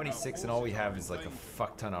day 26 and all we have is like a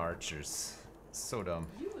fuck ton of archers. So dumb.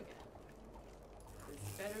 You again. This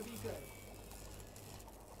better be good.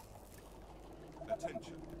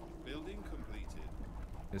 Attention. Building completed.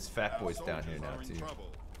 There's fat Our boys down here soldiers now are in too.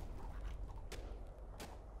 trouble.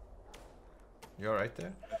 You alright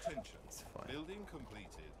there? Attention. It's fine. Building completed.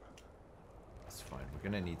 It's fine. We're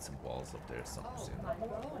gonna need some walls up there somewhere Oh, soon. my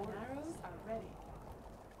bow and arrows are ready.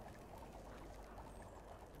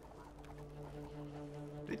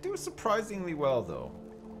 They do surprisingly well though.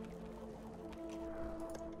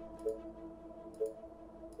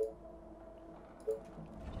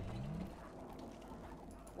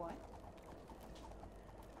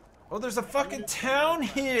 Oh, there's a fucking town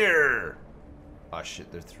here! Oh shit,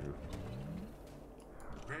 they're through.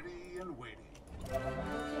 Ready and waiting.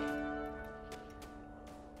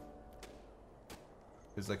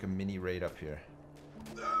 There's like a mini raid up here.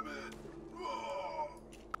 Damn it! Oh,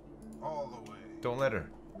 all the way. Don't let her.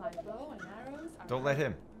 My bow and arrows are Don't let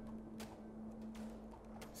him.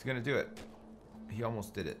 He's gonna do it. He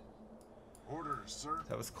almost did it. Orders, sir.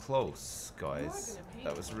 That was close, guys.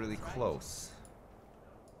 That was really close.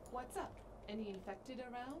 What's up? Any infected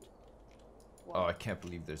around? Oh, I can't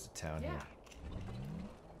believe there's a town Yeah. here.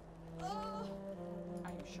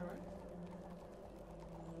 Are you sure?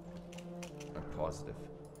 I'm positive.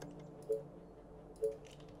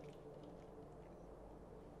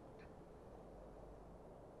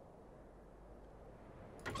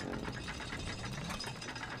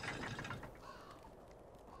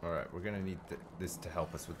 Alright, we're gonna need this to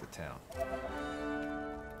help us with the town.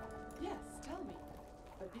 Yes, tell me.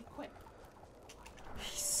 But be quick.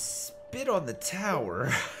 He spit on the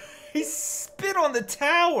tower. He spit on the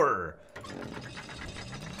tower!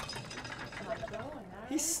 My bow and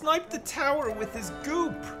He arrows. sniped the tower with his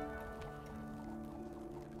goop!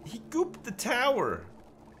 He gooped the tower!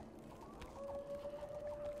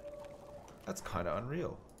 That's kinda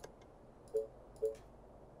unreal.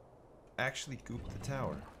 Actually gooped the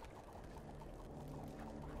tower.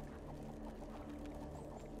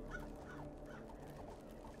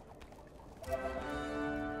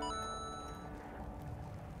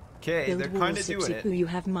 Okay, they're Build kind walls, of doing Sipsipu, it. you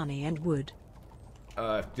have money and wood.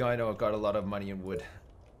 Yeah, I know, I got a lot of money and wood.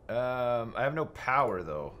 I have no power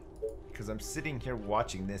though, because I'm sitting here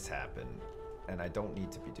watching this happen, and I don't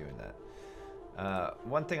need to be doing that.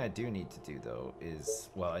 One thing I do need to do though is,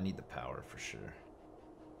 well, I need the power for sure.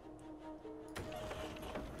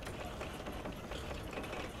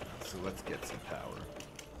 So let's get some power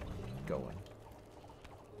going.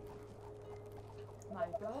 My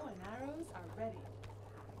bow and arrows are ready.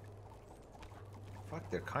 Fuck,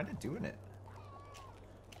 they're kind of doing it.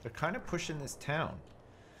 They're kind of pushing this town.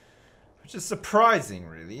 Which is surprising,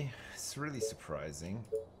 really. It's really surprising.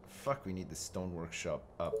 Fuck, we need the stone workshop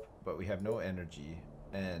up. But we have no energy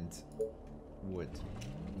and wood.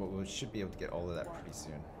 But we should be able to get all of that pretty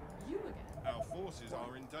soon. You again. Our forces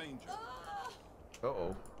are in danger.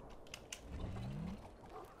 Uh-oh.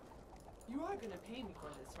 You are gonna pay me for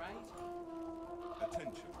this, right?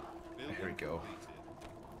 Attention. Building Here we go. completed.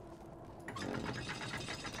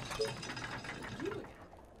 You again.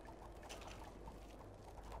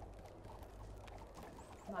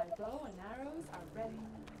 My bow and arrows are ready.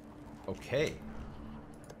 Okay.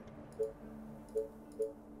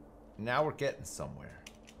 Now we're getting somewhere.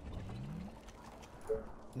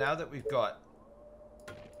 Now that we've got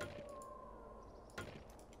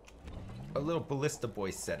a little ballista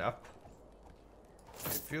boy set up,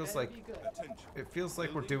 it feels like Be good. Attention.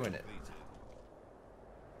 we're Building doing it. completed.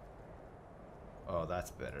 Oh,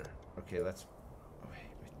 that's better. Okay, let's. Oh, wait,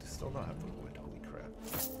 we still don't have the wood. Holy crap!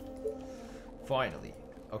 Finally.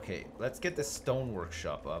 Okay, let's get this stone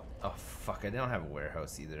workshop up. Oh fuck! I don't have a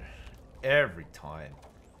warehouse either. Every time.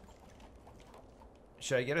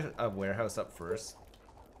 Should I get a warehouse up first?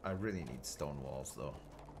 I really need stone walls though.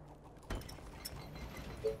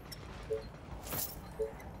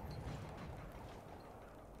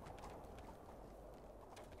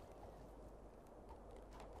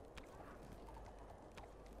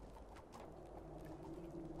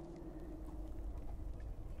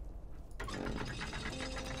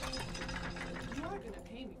 You are gonna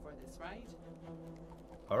pay me for this, right?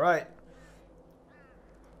 Alright.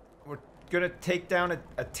 We're gonna take down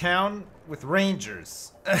a town with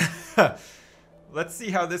rangers. Let's see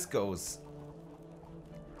how this goes.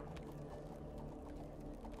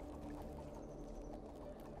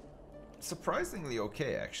 Surprisingly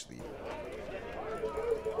okay, actually.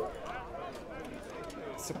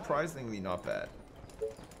 Surprisingly not bad.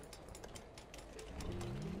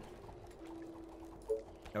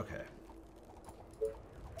 Okay.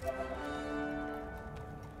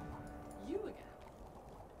 You again.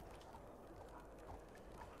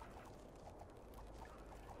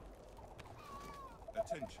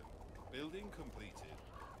 Attention. Building completed.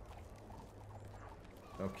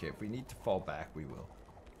 Okay, if we need to fall back, we will.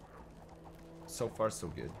 So far, so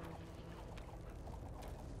good.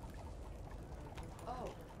 Oh,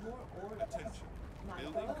 more orders. Attention. My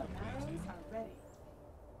Building bow and completed. arrows are ready.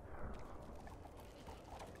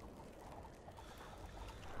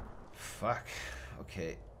 Fuck.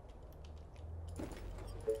 Okay.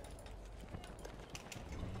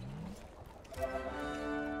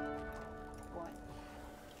 What?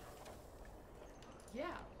 Yeah.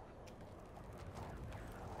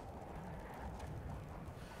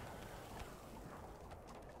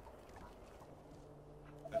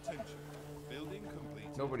 Attention. Building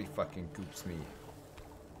completed. Nobody fucking goops me.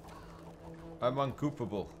 I'm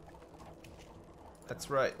ungoopable. That's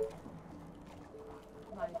right.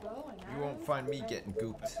 My bow and You won't arrows find are me ready. getting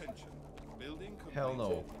gooped. Attention. Building completed. Hell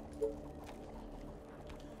no.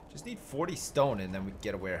 Just need 40 stone and then we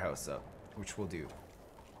get a warehouse up. Which we'll do.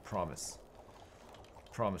 Promise.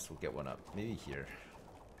 Promise we'll get one up. Maybe here.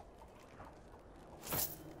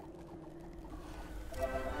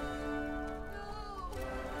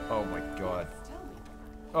 Oh my god. Tell me.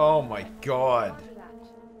 Oh my god. Roger that.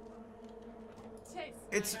 Taste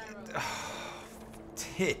It's... my arrows.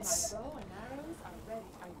 tits. My bow and arrows are ready.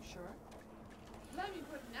 Are you sure? Let me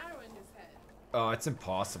put an arrow in his head. Oh, it's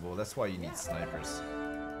impossible. That's why you need Yeah. snipers.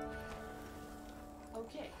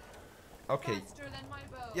 Okay. Okay. Faster than my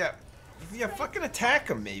bow. Yeah. Yeah, fucking attack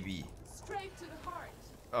him maybe. Straight to the heart.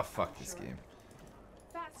 Oh, fuck this Sure. game.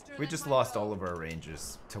 Faster We than just my lost bow. all of our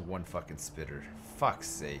rangers to one fucking spitter. Fuck's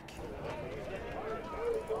sake.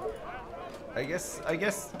 I guess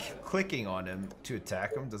clicking on him to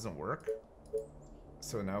attack him doesn't work.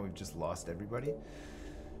 So now we've just lost everybody.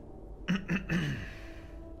 Fucking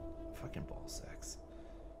ball sacks.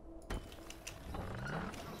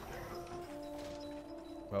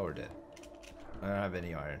 Well, we're dead. I don't have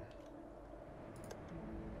any iron.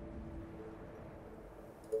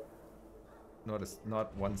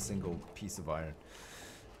 Not one single piece of iron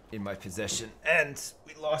in my possession, and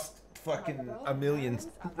we lost fucking a million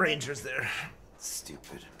rangers there.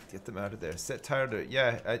 Stupid. Get them out of there. Set tire to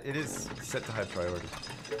it is set to high priority.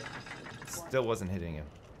 Still wasn't hitting him.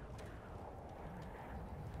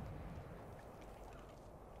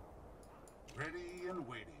 Ready and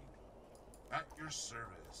waiting. At your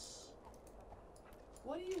service.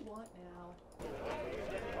 What do you want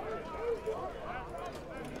now?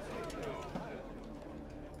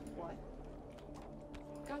 What?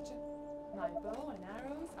 Gotcha. My bow and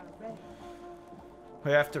arrows are ready.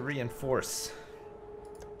 We have to reinforce.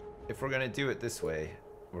 If we're gonna do it this way,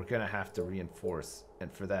 we're gonna have to reinforce,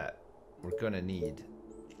 and for that, we're gonna need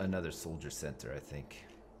another soldier center, I think.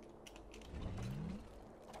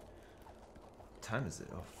 What time is it?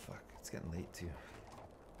 Oh fuck, it's getting late too.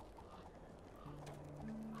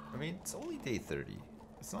 I mean, it's only day 30.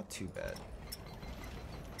 It's not too bad.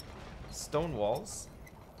 Stone walls.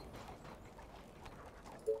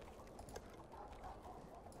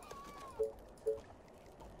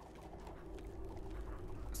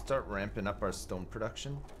 Start ramping up our stone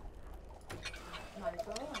production. My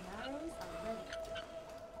bow and arrows are ready.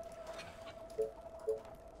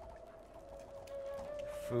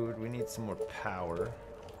 Food, we need some more power.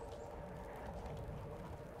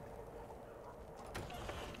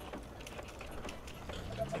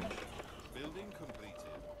 Building completed.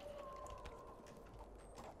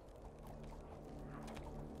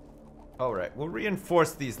 Alright, we'll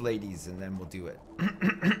reinforce these ladies and then we'll do it.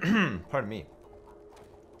 Pardon me.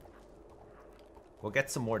 We'll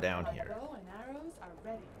get some more down My here bow and arrows are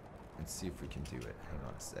ready. and see if we can do it. Hang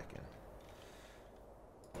on a second.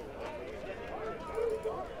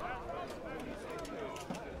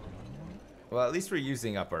 Well, at least we're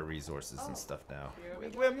using up our resources and stuff now.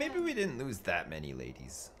 Well, maybe we didn't lose that many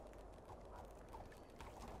ladies.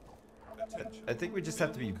 Attention. I think we just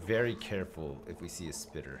have to be very careful if we see a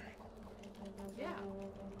spitter. Yeah.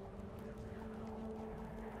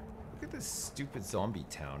 Look at this stupid zombie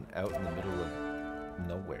town out in the middle of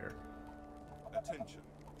nowhere. Attention.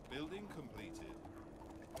 Building completed.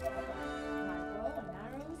 My bow and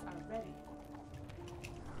arrows are ready.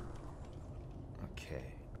 Okay.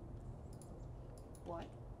 What?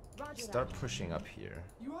 Roger Start that. pushing up here.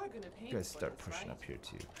 You are gonna paint You guys for start this, pushing right? up here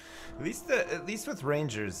too. At least with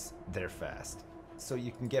rangers, they're fast. So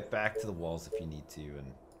you can get back to the walls if you need to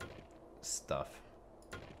and stuff.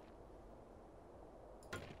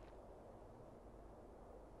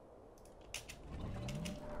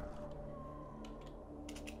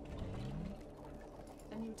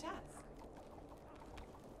 A new task.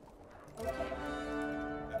 Okay.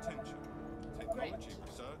 Attention. Technology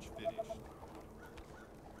research finished.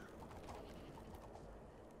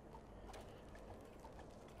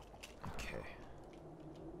 Okay.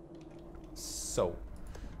 So,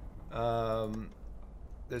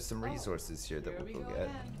 there's some resources here that Here we'll we go go get.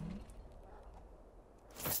 again.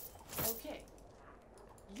 Okay.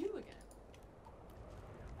 You again.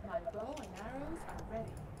 My bow and arrows are ready.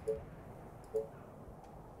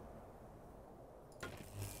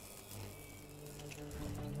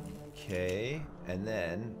 Okay, and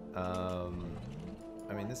then,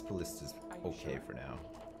 I mean, this ballista's Are you okay sure? for now.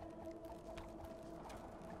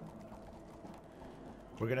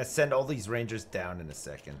 We're gonna send all these rangers down in a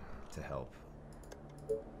second to help.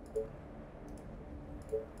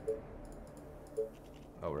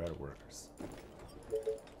 we're out of workers.